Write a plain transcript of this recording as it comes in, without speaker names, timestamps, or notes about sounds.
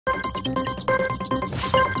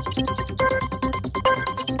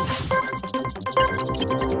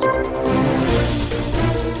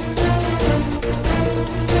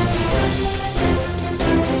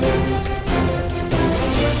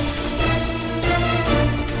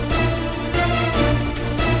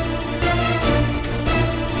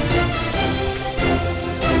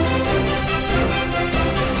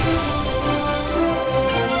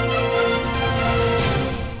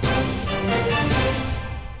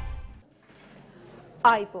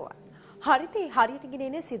ආයිබෝවන්. හරිතේ හරියට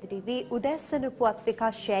ගෙනෙන සියත TV උදෑසන පුවත්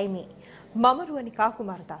විකාශයයි මේ. මම රුවනිකා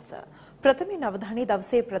කුමාරදාස. ප්‍රථමයෙන් අවධානය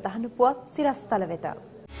දවසේ ප්‍රධාන පුවත් සිරස්තල වෙත.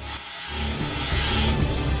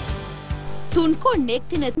 තුන්කොන්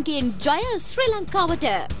එක්දිනකින් ජය ශ්‍රී ලංකාවට.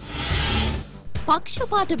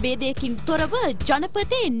 පක්ෂපාත ભેදයකින් තොරව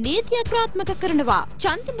ජනපතේ නීතිය ක්‍රියාත්මක කරනවා.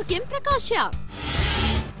 චන්දිමකින් ප්‍රකාශයක්.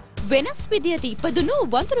 වෙනස් විදියට ඉපදුණු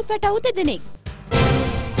වඳුරු පැටවු දෙදෙනෙක්.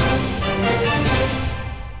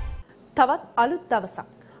 තවත් අලුත් දවසක්.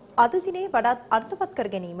 අද දිනේ වඩාත් අර්ථවත් කර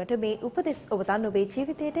ගැනීමට මේ උපදෙස් ඔබතන් ඔබේ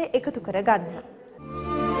ජීවිතයට එකතු කර ගන්න.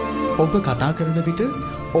 ඔබ කතා කරන විට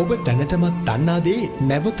ඔබ දැනටමත් දන්නා දේ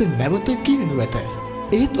නැවත නැවත කියනු ඇත.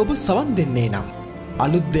 ඒත් ඔබ සවන් දෙන්නේ නම්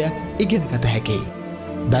අලුත් දෙයක් ඉගෙන ගත හැකියි.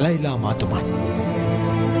 දලයිලා මාතුමන්.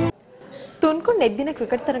 තුන්කොන් එක්දින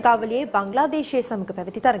ක්‍රිකට් තරගාවලියේ බංග්ලාදේශයේ සමග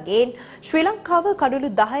පැවති තරගයෙන් ශ්‍රී ලංකාව කඩලු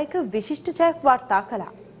 10ක විශිෂ්ට ජයක් වාර්තා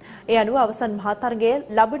කළා. ඒ අනුව අවසන් මහා තරගය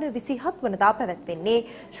ලබන 27 වනදා පැවැත්වෙන්නේ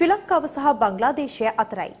ශ්‍රී ලංකාව සහ බංග්ලාදේශය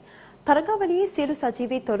අතරයි. තරගාවලියේ සියලු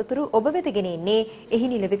සජීවී තොරතුරු ඔබ වෙත ගෙන එන්නේ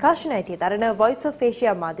එහි නිල විකාශන අයිතිය දරන Voice of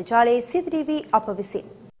Asia මාධ්‍ය ජාලයේ Siyatha TV අප විසින්.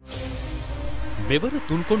 මෙවර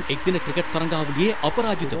තුන්කොන් එක්දින ක්‍රිකට් තරගාවලියේ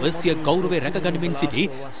අපරාජිතව සිය ගෞරවය රැකගනිමින් සිටි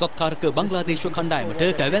සත්කාරක බංග්ලාදේශ කණ්ඩායමට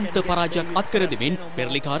දැවැන්ත පරාජයක් අත්කර දෙමින්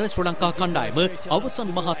පෙරලිකාර ශ්‍රී ලංකා කණ්ඩායම අවසන්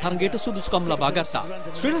මහා තරගයට සුදුසුකම් ලබා ගත්තා.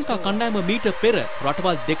 ශ්‍රී ලංකා කණ්ඩායම මීට පෙර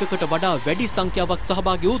රටවල් දෙකකට වඩා වැඩි සංඛ්‍යාවක්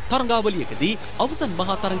සහභාගී වූ තරගාවලියකදී අවසන්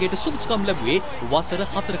මහා තරගයට සුදුසුකම් ලැබුවේ වසර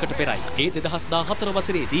 4කට පෙරයි. ඒ 2014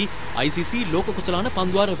 වසරේදී ICC ලෝක කුසලාන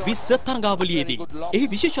පන්දුවාර 20 තරගාවලියේදී.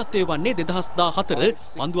 එහි විශේෂත්වය වන්නේ 2014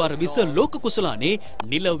 පන්දුවාර 20 ලෝක කුසලාන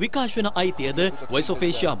නිල විකාශන අයිතියද Voice of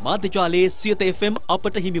Asia මාධ්‍ය ජාලයේ Siyatha FM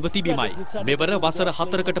අපට හිමිව තිබීමයි. මෙවර වසර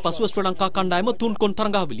 4කට පසුව ශ්‍රී ලංකා කණ්ඩායම තුන්කොන්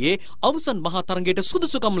තරගාවලියේ අවසන් මහා තරගයට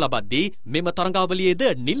සුදුසුකම් ලබද්දී මෙම තරගාවලියේද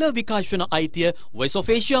නිල විකාශන අයිතිය Voice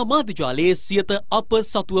of Asia මාධ්‍ය ජාලයේ Siyatha අප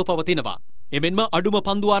සතුව පවතිනවා. එමෙන්ම අඩුම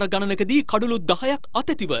පන්දුවාර ගණනකදී කඩලු 10ක්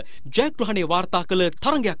අතැතිව ජයග්‍රහණය වාර්තා කළ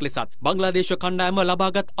තරගයක් ලෙසත් බංග්ලාදේශ කණ්ඩායම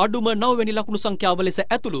ලබාගත් අඩුම 9 වෙනි ලකුණු සංඛ්‍යාව ලෙස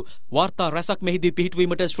ඇතුළු වාර්තා රැසක් මෙහිදී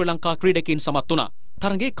පිහිටුවීමට ශ්‍රී ලංකා ක්‍රීඩකයින් සමත් වුණා.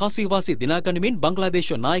 තරගයේ කාසිවාසී දිනාගනිමින්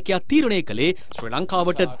බංග්ලාදේශ නායකයා තීරණය කළේ ශ්‍රී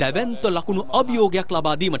ලංකාවට දැවැන්ත ලකුණු අභියෝගයක්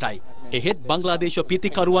ලබා දීමටයි. එහෙත් බංග්ලාදේශ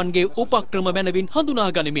පිතිකරුවන්ගේ උපක්‍රම මැනවින් හඳුනා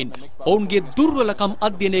ගනිමින් ඔවුන්ගේ දුර්වලකම්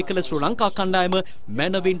අධ්‍යයනය කළ ශ්‍රී ලංකා කණ්ඩායම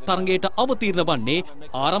මැනවින් තරගයට අවතීර්ණ වන්නේ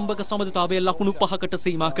ආරම්භක සමතතාවයේ ලකුණු 5කට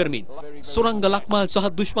සීමා කරමින්. සුරංග ලක්මාල් සහ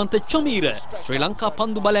දුෂ්මන්ත චමීර ශ්‍රී ලංකා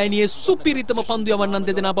පන්දු බලෑනියේ සුපිරිතම පන්දු යවන්නන්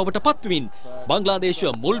දෙදෙනා බවට පත්වමින් බංග්ලාදේශ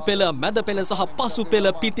මුල් පෙළ මැද පෙළ සහ පසු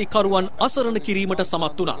පෙළ පිතිකරුවන් අසරණ කිරීමට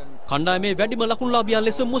සමත් වුණා. කණ්ඩායමේ වැඩිම ලකුණුලාභියා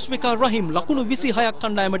ලෙස මුස්මිකා රහීම් ලකුණු 26ක්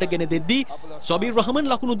කණ්ඩායමට ගෙන දෙද්දී ශබීර් රහමන්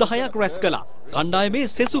ලකුණු 10ක් රැස් කළා. කණ්ඩායමේ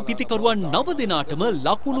සෙසු පිතිකරුවන් 9 දෙනාටම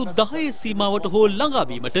ලකුණු 10 සීමාවට හෝ ළඟා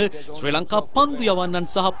වීමට ශ්‍රී ලංකා පන්දු යවන්නන්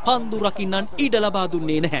සහ පන්දු රකින්නන් ඉඩ ලබා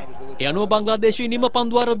දුන්නේ නැහැ. ඒ අනුව බංග්ලාදේශයේ නිම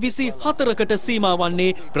පන්දුවාර 24කට සීමා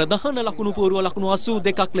වන්නේ ප්‍රධාන ලකුණු පූර්ව ලකුණු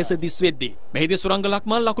 82ක් ලෙස දිස් වෙද්දී. මෙහිදී සුරංග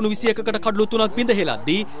ලක්මාල් ලකුණු 21කට කඩලු 3ක්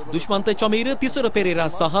බිඳහෙලද්දී දුෂ්මන්ත චමීර තිසර පෙරේරා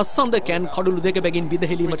සහ සඳකෑන් කඩලු 2 බැගින්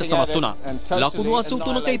බිඳහෙලීමට සමත් වුණා. ලකුණු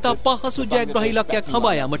 83ක ඉතා පහසු ජයග්‍රහී ඉලක්කයක්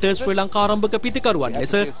හඹා යාමට ශ්‍රී ලංකා ආරම්භක පිතිකරුවන්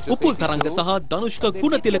ලෙස උපුල් තරංග සහ ධනුෂ්ක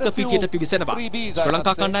ගුණතිලක පිටියට පිවිසෙනවා. ශ්‍රී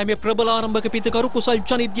ලංකා කණ්ඩායමේ ප්‍රබල ආරම්භක පිතිකරු කුසල්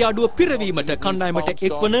ජනිත්ගේ අඩුව පිරවීමට කණ්ඩායමට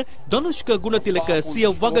එක්වන ධනුෂ්ක ගුණතිලක සිය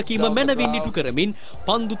වගකීම මැනවින් ඉටු කරමින්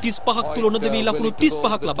පන්දු 35ක් තුල නොදවී ලකුණු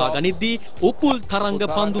 35ක් ලබා ගනිද්දී උපුල් තරංග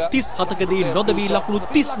පන්දු 37කදී නොදවී ලකුණු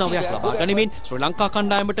 39ක් ලබා ගනිමින් ශ්‍රී ලංකා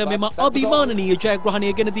කණ්ඩායමට මෙම අභිමානනීය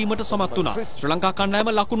ජයග්‍රහණය ගෙන දීමට සමත් වුණා. ශ්‍රී ලංකා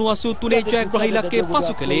කණ්ඩායම ලකුණු 83 ජයග්‍රහී ඉලක්කයේ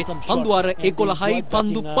පසු කළේ පන්දුවාර 11යි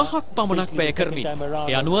පන්දු 5ක් පමණක් වැය කරමින්.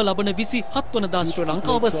 ඒ අනුව ලබන 27 වනදා ශ්‍රී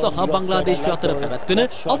ලංකාව සහ බංග්ලාදේශය අතර පැවැත්වෙන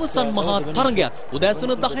අවසන් මහා තරගයත්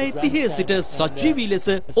උදෑසන 10:30 සිට සජීවී ලෙස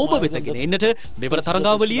ඔබ වෙත ගෙන එන්නට මෙවර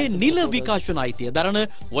තරගාවලියේ නිල විකාශන අයිතිය දරන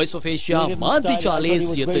Voice of Asia මාධ්‍ය ජාලයේ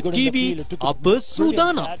Siyatha TV අප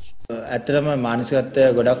සූදානම්. ඇත්තටම මානසිකත්වය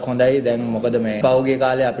ගොඩක් හොඳයි. දැන් මොකද මේ පෞගේ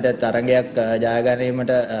කාලේ අපිට තරගයක් ජය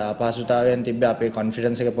ගැනීමට අපහසුතාවයන් තිබ්බේ. අපේ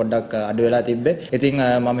කොන්ෆිඩන්ස් එක පොඩ්ඩක් අඩු වෙලා තිබ්බේ. ඉතින්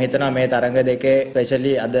මම හිතනවා මේ තරග දෙකේ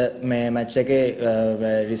ස්පෙෂලි අද මේ මැච් එකේ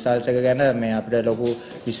රිසල්ට් එක ගැන මේ අපිට ලොකු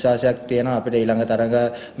විශ්වාසයක් තියෙනවා. අපිට ඊළඟ තරග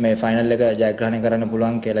මේ ෆයිනල් එක ජයග්‍රහණය කරන්න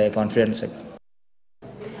පුළුවන් කියලා ඒ කොන්ෆිඩන්ස් එක.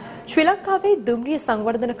 ශ්‍රී ලංකාවේ දුම්රිය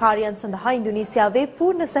සංවර්ධන කාර්යයන් සඳහා ඉන්දුනීසියාවේ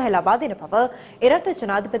පූර්ණ සහය ලබා දෙන බව එරට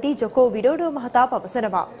ජනාධිපති ජොකෝ විඩෝඩෝ මහතා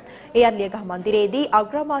පවසනවා. ඒ අලියගහ මන්දිරයේදී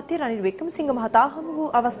අග්‍රාමාත්‍ය රනිල් වික්‍රමසිංහ මහතා හමු වූ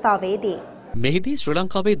අවස්ථාවේදී මෙහිදී ශ්‍රී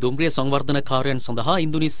ලංකාවේ දුම්රිය සංවර්ධන කාර්යයන් සඳහා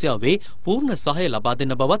ඉන්දුනීසියාවේ පූර්ණ සහාය ලබා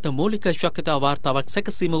දෙන බවත් මූලික ශක්්‍යතා වාර්තාවක්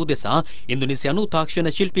සැකසීම උදෙසා ඉන්දුනීසියානු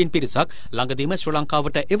තාක්ෂණ ශිල්පීන් පිරිසක් ළඟදීම ශ්‍රී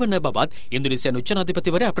ලංකාවට එවන බවත් ඉන්දුනීසියානු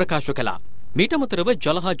ජනාධිපතිවරයා ප්‍රකාශ කළා. මීට අමතරව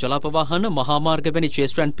ජල හා ජලාපවාහන මහා මාර්ග වැනි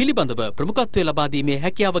ක්ෂේත්‍රයන් පිළිබඳව ප්‍රමුඛත්වය ලබා දීමේ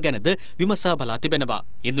හැකියාව ගැනද විමසා බලා තිබෙනවා.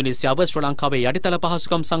 ඉන්දුනීසියාව ශ්‍රී ලංකාවේ යටිතල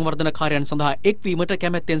පහසුකම් සංවර්ධන කාර්යයන් සඳහා එක්වීමට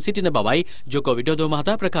කැමැත්තෙන් සිටින බවයි ජෝකෝ විඩෝඩෝ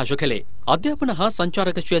මහතා ප්‍රකාශ කළේ. අධ්‍යාපන හා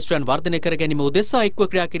සංචාරක ක්ෂේත්‍රයන් වර්ධනය කර ගැනීම උදෙසා එක්ව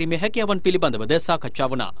ක්‍රියා කිරීමේ හැකියාවන් පිළිබඳවද සාකච්ඡා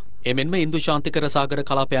වුණා. එමෙන්ම ඉන්දු ශාන්තිකර සාගර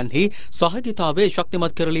කලාපයන්හි සහභාගීතාවය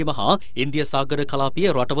ශක්තිමත් කරලීම හා ඉන්දිය සාගර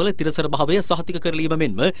කලාපීය රටවල තිරසර භාවය සහතික කරලීම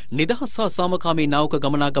මෙන්ම නිදහස් හා සාමකාමී නාවක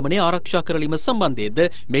ගමනාගමනය ආරක්ෂා කරලීම සම්බන්ධයේද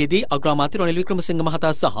මෙහිදී අග්‍රාමාත්‍ය රනිල් වික්‍රමසිංහ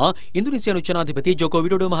මහතා සහ ඉන්දුනීසියානු ජනාධිපති ජෝකෝ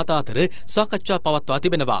විඩෝඩෝ මහතා අතර සාකච්ඡා පවත්වා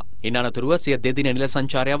තිබෙනවා. ඉන් අනතුරුව සිය දෙදින නිල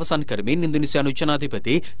සංචාරය අවසන් කරමින් ඉන්දුනීසියානු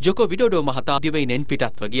ජනාධිපති ජෝකෝ විඩෝඩෝ මහතා දිවයිනෙන්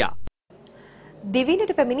පිටත්ව ගියා.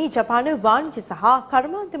 දිවයිනට පැමිණි ජපාන වාණිජ්‍ය සහ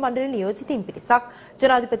කර්මාන්ත මණ්ඩල නියෝජිතින් පිරිසක්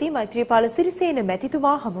ජනාධිපති මෛත්‍රීපාල සිරිසේන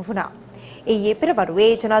මැතිතුමා හමු වුණා. ඊයේ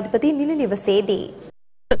පෙරවරුවේ ජනාධිපති නිල නිවසේදී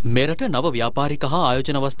මෙරට නව ව්‍යාපාරික හා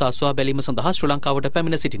ආයෝජන අවස්ථා සොයා බැලීම සඳහා ශ්‍රී ලංකාවට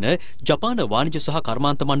පැමිණ සිටින ජපාන වාණිජ්‍ය සහ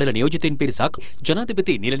කර්මාන්ත මණ්ඩල නියෝජිතින් පිරිසක්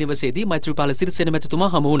ජනාධිපති නිල නිවසේදී මෛත්‍රීපාල සිරිසේන මැතිතුමා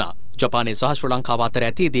හමු වුණා. ජපානයේ සහ ශ්‍රී ලංකාව අතර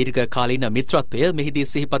ඇති දීර්ඝ කාලීන මිත්‍රත්වය මෙහිදී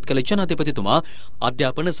සිහිපත් කළ ජනාධිපතිතුමා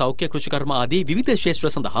අධ්‍යාපන සෞඛ්‍ය කෘෂිකර්ම ආදී විවිධ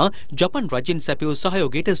ක්ෂේත්‍ර සඳහා ජපාන් රජයෙන් සැපයූ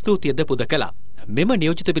සහයෝගයට ස්තුතියද පුද කළා. මෙම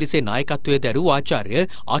නියෝජිත පිරිසේ නායකත්වයේ දරූ ආචාර්ය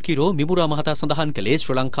අකිරෝ මිමුරා මහතා සඳහන් කළේ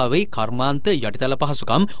ශ්‍රී ලංකාවේ කර්මාන්ත යටිතල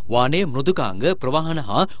පහසුකම් වාණය මෘදුකාංග ප්‍රවාහන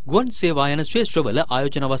හා ගුවන් සේවා යන ක්ෂේත්‍රවල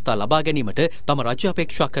ආයෝජන අවස්ථා ලබා ගැනීමට තම රජය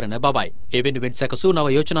අපේක්ෂා කරන බවයි. ඒ වෙනුවෙන් සැකසූ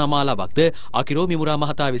නව යෝජනා මාලාවක්ද අකිරෝ මිමුරා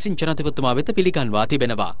මහතා විසින් ජනාධිපතිතුමා වෙත පිළිගන්වා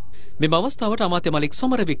තිබෙනවා. මෙම අවස්ථාවට අමාත්‍ය මලික්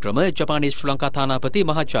සමරවික්‍රම, ජපානයේ ශ්‍රී ලංකා තානාපති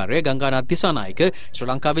මහාචාර්ය ගංගානාත් දිසානායක, ශ්‍රී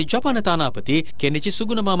ලංකාවේ ජපාන තානාපති කෙනිචි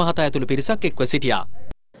සුගුණමා මහතා ඇතුළු පිරිසක් එක්ව සිටියා.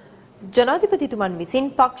 ජනාධිපතිතුමන් විසින්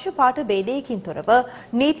පක්ෂපාත ભેදයකින් තොරව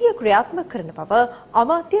නීතිය ක්‍රියාත්මක කරන බව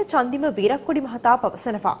අමාත්‍ය චන්දිම වීරක්කොඩි මහතා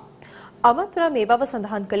පවසනවා. අමාත්‍යවරයා මේ බව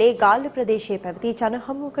සඳහන් කළේ ගාල්ල ප්‍රදේශයේ පැවති ජන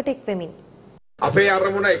හමුවකට එක්වෙමින්. අපේ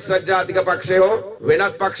අරමුණ එක්සත් ජාතික පක්ෂය හෝ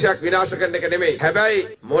වෙනත් පක්ෂයක් විනාශ කරන එක නෙමෙයි. හැබැයි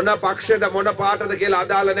මොන පක්ෂද මොන පාටද කියලා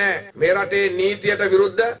අදාළ නැහැ. මේ රටේ නීතියට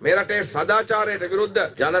විරුද්ධ, මේ රටේ සදාචාරයට විරුද්ධ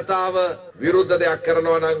ජනතාව විරුද්ධ දෙයක්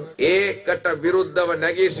කරනවා නම් ඒකට විරුද්ධව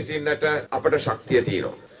නැගී සිටින්නට අපට ශක්තිය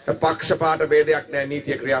තියෙනවා. පක්ෂපාත ભેදයක් නැහැ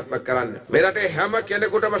නීතිය ක්‍රියාත්මක කරන්න. මේ රටේ හැම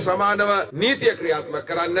කෙනෙකුටම සමානව නීතිය ක්‍රියාත්මක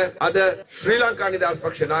කරන්න අද ශ්‍රී ලංකා නිදහස්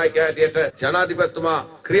පක්ෂ නායකයා හැටියට ජනාධිපතිතුමා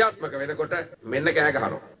ක්‍රියාත්මක වෙනකොට මෙන්න කෑ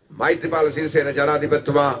ගහනවා. මෛත්‍රීපාල සිරිසේන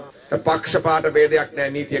ජනාධිපතිතුමා පක්ෂපාත ભેදයක්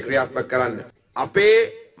නැහැ නීතිය ක්‍රියාත්මක කරන්න. අපේ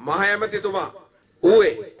මහ ඇමතිතුමා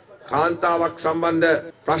ඌවේ කාන්තාවක්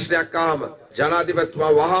සම්බන්ධ ප්‍රශ්නයක් ආවම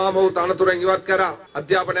ජනාධිපතිතුමා වහාම උ තනතුරෙන් ඉවත් කරා.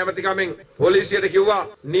 අධ්‍යාපන ඇමතිකමෙන් පොලිසියට කිව්වා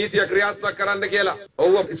නීතිය ක්‍රියාත්මක කරන්න කියලා.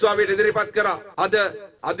 ඔව්ව ඉස්වාමීට ඉදිරිපත් කරා. අද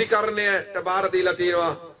අධිකරණයට බාර දීලා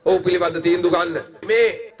තියෙනවා ඔව් පිළිබඳ තීන්දුව ගන්න. මේ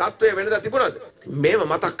තත්ත්වය වෙනදා තිබුණාද? මේව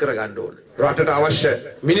මතක් කරගන්න ඕන. රටට අවශ්‍ය,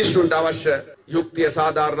 මිනිස්සුන්ට අවශ්‍ය යුක්තිය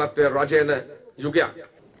සාධාරණත්වයේ රජයන යුගයක්.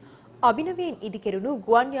 අභිනවයෙන් ඉදිකෙරුණු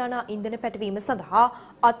ගුවන් යානා ඉන්ධන පැටවීම සඳහා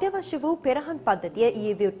අත්‍යවශ්‍ය වූ පෙරහන් පද්ධතිය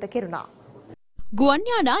ඊයේ විවෘත කෙරුණා. ගුවන්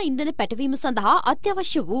යානා ඉන්ධන පැටවීම සඳහා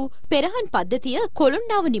අත්‍යවශ්‍ය වූ පෙරහන් පද්ධතිය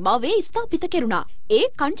කොළොන්නාව නිමාවේ ස්ථාපිත කෙරුණා. ඒ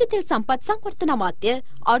කංජ තෙල් සම්පත් සංවර්ධන අමාත්‍ය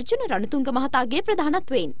අර්ජුන රණතුංග මහතාගේ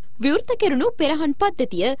ප්‍රධානත්වයෙන් විවෘත කෙරුණු පෙරහන්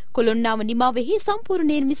පද්ධතිය කොළොන්නාව නිමාවෙහි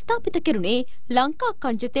සම්පූර්ණයෙන්ම ස්ථාපිත කෙරුණේ ලංකා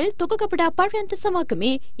කංජ තෙල් තොගකපඩා පර්යන්ත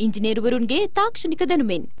සමාගමේ ඉංජිනේරුවරුන්ගේ තාක්ෂණික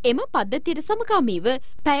දැනුමෙන්. එම පද්ධතියට සමගාමීව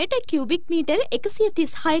පැයට කියුබික් මීටර්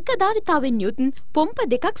 136ක ධාරිතාවෙන් යුත් පොම්ප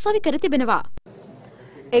දෙකක් සවිකර තිබෙනවා.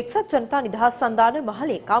 එක්සත් ජනතා නිදහස් සන්ධාන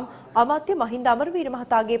මහලේකම් අමාත්‍ය මහින්ද අමරවීර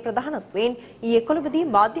මහතාගේ ප්‍රධානත්වයෙන් ඊයේ කොළඹදී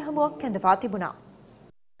මාධ්‍ය හමුවක් කැඳවා තිබුණා.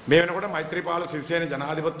 මේ වෙනකොට මෛත්‍රීපාල සිරිසේන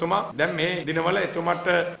ජනාධිපතිතුමා දැන් මේ දිනවල එතුමාට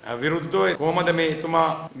විරුද්ධව කොහොමද මේ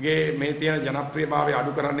එතුමාගේ මේ තියෙන ජනප්‍රියභාවය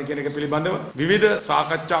අඩු කරන්න කියන එක පිළිබඳව විවිධ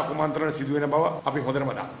සාකච්ඡා කුමන්ත්‍රණ සිදු වෙන බව අපි හොඳටම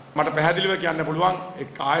දන්නවා. මට පැහැදිලිව කියන්න පුළුවන්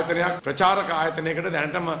එක් ආයතනයක් ප්‍රචාරක ආයතනයකට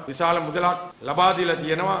දැනටම විශාල මුදලක් ලබා දීලා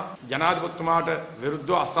තියෙනවා ජනාධිපතිතුමාට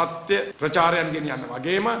විරුද්ධව අසත්‍ය ප්‍රචාරයන් ගෙනියන්න.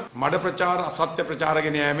 වගේම මඩ ප්‍රචාර අසත්‍ය ප්‍රචාර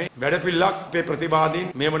ගෙන යාමේ වැඩපිළිවෙලක් අපේ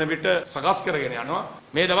ප්‍රතිවාදීන් මේ වන විට සකස් කරගෙන යනවා.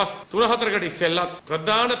 මේ දවස් 3-4කට ඉස්සෙල්ලා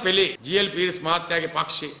ප්‍රධාන පෙළේ ජී.එල්. පීරිස් මහත්තයාගේ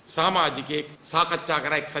පක්ෂයේ සමාජිකයෙක් සාකච්ඡා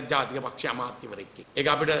කරා එක්සත් ජාතික පක්ෂ අමාත්‍යවරයෙක්. ඒක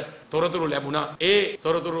අපිට තොරතුරු ලැබුණා. ඒ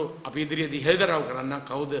තොරතුරු අපි ඉදිරියේදී හෙළිදරව් කරන්න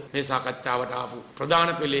කවුද මේ සාකච්ඡාවට ආපු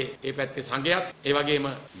ප්‍රධාන පෙළේ ඒ පැත්තේ සංඝයාත් ඒ වගේම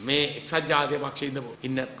මේ එක්සත් ජාතික පක්ෂයේ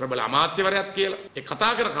ඉන්න ප්‍රබල අමාත්‍යවරයාත් කියලා ඒ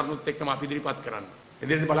කතා කර කරුණුත් එක්කම අපි ඉදිරිපත් කරන්න.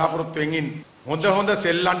 ඉදිරියට බලාපොරොත්තු වෙමින් හොඳ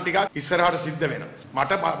සෙල්ලම් ටිකක් ඉස්සරහට සිද්ධ වෙනවා.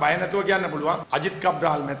 මට බය නැතුව කියන්න පුළුවන් අජිත්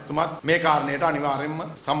කබ්‍රාල් මැතිතුමත් මේ කාරණයට අනිවාර්යයෙන්ම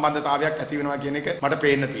සම්බන්ධතාවයක් ඇති වෙනවා කියන එක මට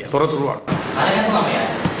පේන්න තියෙනවා. තොරතුරු වල.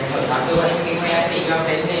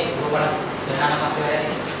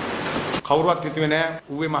 කවුරුවත් හිතුවේ නෑ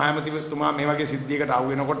ඌවේ මහමැතිතුමා මේ වගේ සිද්ධියකට අහු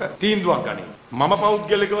වෙනකොට තීන්දුවක් ගනී. මම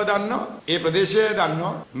පෞද්ගලිකව දන්නවා, ඒ ප්‍රදේශය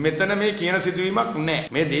දන්නවා මෙතන මේ කියන සිදුවීමක් නෑ.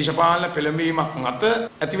 මේ දේශපාලන පෙළඹවීමක් මත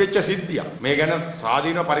ඇතිවෙච්ච සිද්ධියක්. මේ ගැන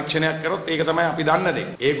සාධීනව පරීක්ෂණයක් කරොත් ඒක තමයි අපි දන්න දේ.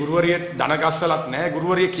 ඒ ගුරුවරිය දන ගස්සලත් නෑ,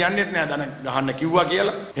 ගුරුවරිය කියන්නේත් නෑ දන ගහන්න කිව්වා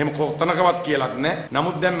කියලා. එහෙම කොතනකවත් කියලාත් නෑ.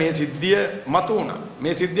 නමුත් දැන් මේ සිද්ධිය මතු වුණා.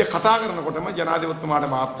 මේ සිද්ධිය කතා කරනකොටම ජනාධිපතිතුමාට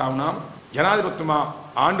වාර්තා වුණා. ජනාධිපතිතුමා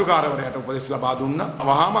ආණ්ඩුකාරවරයාට උපදෙස් ලබා දුන්නා.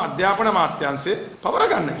 වහාම අධ්‍යාපන අමාත්‍යාංශය පවර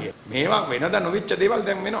ගන්න කියලා. මේවා වෙනදා නොවිච්ච දේවල්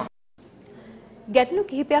දැන් වෙනවා. ගැටලු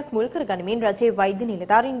කිහිපයක් මුල් කර ගනිමින් රජයේ වෛද්‍ය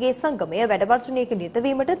නිලධාරීන්ගේ සංගමය වැඩවර්ජනයක නිරත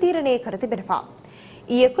වීමට තීරණය කර තිබෙනවා.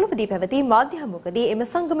 ඊයේ කොළඹදී පැවති මාධ්‍ය හමුවකදී එම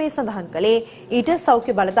සංගමය සඳහන් කළේ ඊට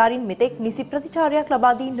සෞඛ්‍ය බලධාරීන් මෙතෙක් නිසි ප්‍රතිචාරයක්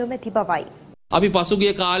ලබා දී නොමැති බවයි. අපි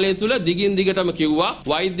පසුගිය කාලය තුල දිගින් දිගටම කිව්වා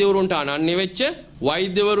වෛද්‍යවරුන්ට අනන්‍ය වෙච්ච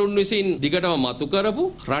වෛද්‍යවරුන් විසින් දිගටම මතු කරපු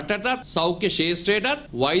රටටත් සෞඛ්‍ය ශාස්ත්‍රයටත්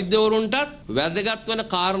වෛද්‍යවරුන්ටත් වැදගත් වන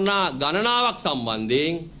කාරණා ගණනාවක්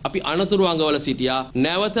සම්බන්ධයෙන් අපි අනතුරු අඟවල සිටියා.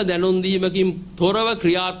 නැවත දැනුම් දීමකින් තොරව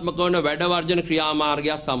ක්‍රියාත්මක වන වැඩවර්ජන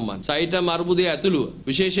ක්‍රියාමාර්ගයක් සම්බන්ධ. සයිටම් අර්බුදය ඇතුළුව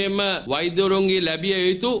විශේෂයෙන්ම වෛද්‍යවරුන්ගේ ලැබිය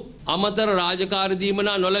යුතු අමතර රාජකාරී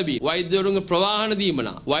දීමනා නොලැබී වෛද්‍යවරුන්ගේ ප්‍රවාහන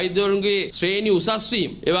දීමනා වෛද්‍යවරුන්ගේ ශ්‍රේණි උසස්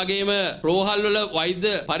වීම ඒ වගේම රෝහල් වල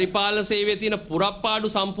වෛද්‍ය පරිපාලන සේවයේ තියෙන පුරප්පාඩු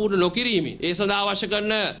සම්පූර්ණ නොකිරීමේ ඒ සඳහා අවශ්‍ය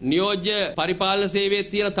කරන නියෝජ්‍ය පරිපාලන සේවයේ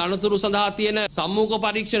තියෙන තනතුරු සඳහා තියෙන සම්මුඛ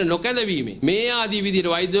පරීක්ෂණ නොකැදවීමේ මේ ආදී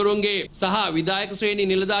විදිහට වෛද්‍යවරුන්ගේ සහ විධායක ශ්‍රේණි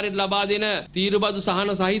නිලධාරීන් ලබා දෙන තීරුබදු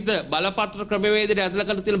සහන සහිත බලපත්‍ර ක්‍රමවේදයට ඇතුළත්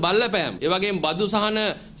කරලා තියෙන බලපෑම් ඒ වගේම බදු සහන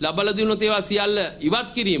ලබලා දුන්නොත් ඒවා සියල්ල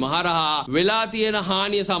ඉවත් කිරීම හරහා වෙලා තියෙන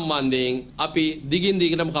හානිය සම්බන්ධයෙන් අපි දිගින්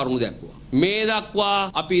දිගටම කරුණු දැක්වුවා. මේ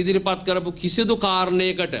දක්වා අපි ඉදිරිපත් කරපු කිසිදු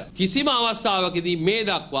කාරණයකට කිසිම අවස්ථාවකදී මේ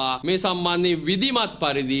දක්වා මේ සම්බන්ධයෙන් විධිමත්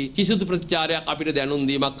පරිදි කිසිදු ප්‍රතිචාරයක් අපිට දැනුම්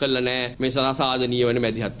දීමක් කළා නැහැ. මේ සාධනීය වෙන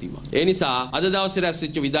මැදිහත් වීම. ඒ නිසා අද දවසේ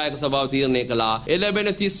රැස්වෙච්ච විධායක සභාව තීරණය කළා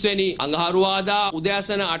එළඹෙන 30 වෙනි අඟහරුවාදා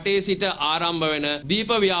උදෑසන 8 සිට ආරම්භ වෙන දීප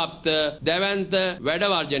ව්‍යාප්ත දැවැන්ත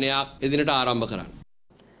වැඩවර්ජනයක් එදිනට ආරම්භ කරන්න.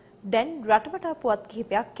 දැන් රටවටා පුවත්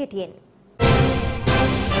කිහිපයක් කෙටියෙන්.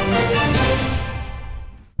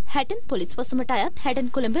 හැටන් පොලිස් වසමට අයත් හැටන්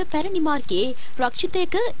කොළඹ පැරණි මාර්ගයේ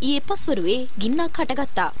රක්ෂිතයක ඊයේ පස්වරුවේ ගින්නක්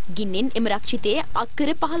හටගත්තා. ගින්නෙන් එම රක්ෂිතයේ අක්කර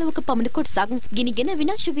 15ක පමණ කොටසක් ගිනිගෙන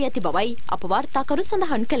විනාශ වී ඇති බවයි අප වාර්තාකරු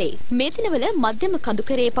සඳහන් කළේ. මේ දිනවල මධ්‍යම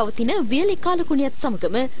කඳුකරයේ පවතින වියලි කාලකුණියත්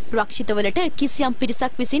සමගම රක්ෂිතවලට කිසියම්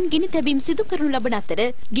පිරිසක් විසින් ගිනි තැබීම් සිදු කරනු ලබන අතර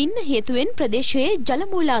ගින්න හේතුවෙන් ප්‍රදේශයේ ජල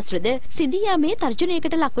මූලාශ්‍රද සිඳී යාමේ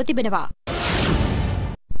තර්ජනයකට ලක්ව තිබෙනවා.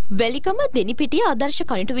 වැලිකම දෙනිපිටිය ආදර්ශ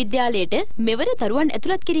කනිටු විද්‍යාලයට මෙවර දරුවන්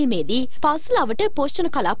ඇතුළත් කිරීමේදී පාසල අවට පෝෂණ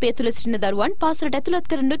කලාපය තුළ සිටින දරුවන් පාසලට ඇතුළත්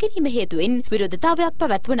කර නොගැනීම හේතුවෙන් විරෝධතාවයක්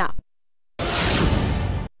පැවැත්වුණා.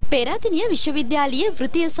 පෙරාදෙණිය විශ්වවිද්‍යාලීය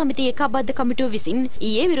වෘත්තීය සමිති ඒකාබද්ධ කමිටුව විසින්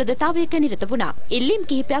ඊයේ විරෝධතාවයක නිරත වුණා. ඉල්ලීම්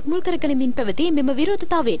කිහිපයක් මුල් කරගෙනමින් පැවති මෙම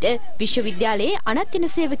විරෝධතාවයට විශ්වවිද්‍යාලයේ අනත්යන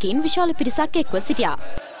සේවකීන් විශාල පිරිසක් එක්ව සිටියා.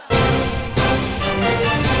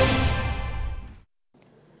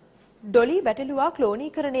 ඩොලි වැටලුවා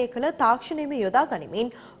ක්ලෝනීකරණය කළ තාක්ෂණයම යොදා ගනිමින්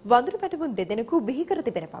වඳුරු පැටවුන් දෙදෙනෙකු බිහි කර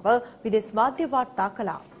තිබෙන බව විදේශ මාධ්‍ය වාර්තා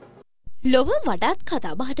කළා. ලොව වඩාත්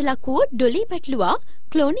කතාබහට ලක් වූ ඩොලි පැටලුවා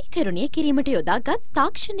ක්ලෝනීකරණය කිරීමට යොදාගත්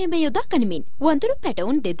තාක්ෂණයම යොදා ගනිමින් වඳුරු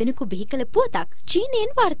පැටවුන් දෙදෙනෙකු බිහි කළ පුවතක්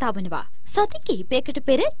චීනයෙන් වාර්තා වනවා. සති කිහිපයකට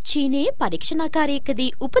පෙර චීනයේ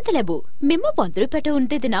පරීක්ෂණාගාරයකදී උපත ලැබූ මෙම වඳුරු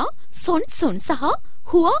පැටවුන් දෙදෙනා සොන් සොන් සහ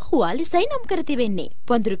හුවා ලෙසයි නම් කර තිබෙන්නේ.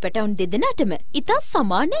 වඳුරු පැටවුන් දෙදෙනාටම ඉතා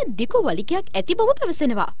සමාන දිගු වලිගයක් ඇති බව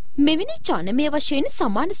පැවසෙනවා. මෙවැනි චානමය වශයෙන්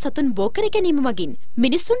සමාන සතුන් බෝ කර ගැනීම මගින්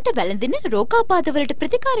මිනිසුන්ට වැළඳෙන රෝගාබාධවලට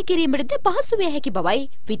ප්‍රතිකාර කිරීමටද පහසු විය හැකි බවයි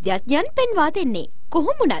විද්‍යාඥයන් පෙන්වා දෙන්නේ.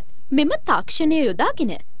 කොහොම වුණත් මෙම තාක්ෂණය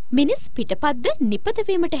යොදාගෙන මිනිස් පිටපත්ද නිපත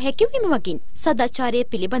වීමට හැකියවීම මගින් සදාචාරය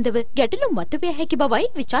පිළිබඳව ගැටලු මතුවිය හැකි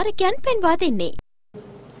බවයි විචාරකයන් පෙන්වා දෙන්නේ.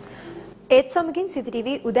 ඒත් සමගින් සිටි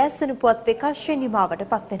ටීවී උදෑසන පුවත් විකාශය නිමාවට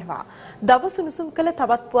පත්වෙනවා. දවස් උණුසුම් කළ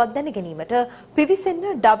තවත් පුවත් දැන ගැනීමට පිවිසෙන්න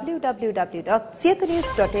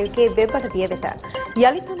www.siyathanews.lk වෙබ් අඩවිය වෙත.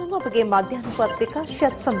 යලිත් අනුම අපගේ මධ්‍යහන පුවත්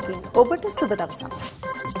විකාශයත් සමගින් ඔබට සුබ දවසක්.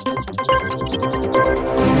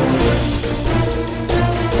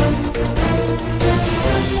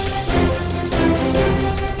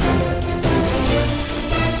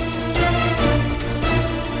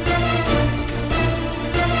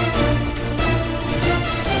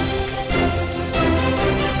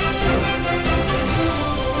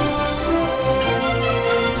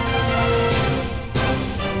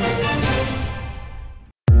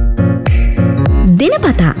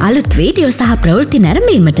 දිනපතා අලුත් වීඩියෝ සහ ප්‍රවෘත්ති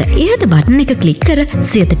නැරඹීමට ඉහත බටන් එක ක්ලික් කර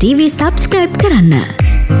සියත TV සබ්ස්ක්‍රයිබ් කරන්න.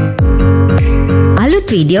 අලුත්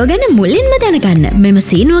වීඩියෝ ගැන මුලින්ම දැනගන්න මෙම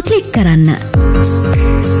සීනුව ක්ලික් කරන්න.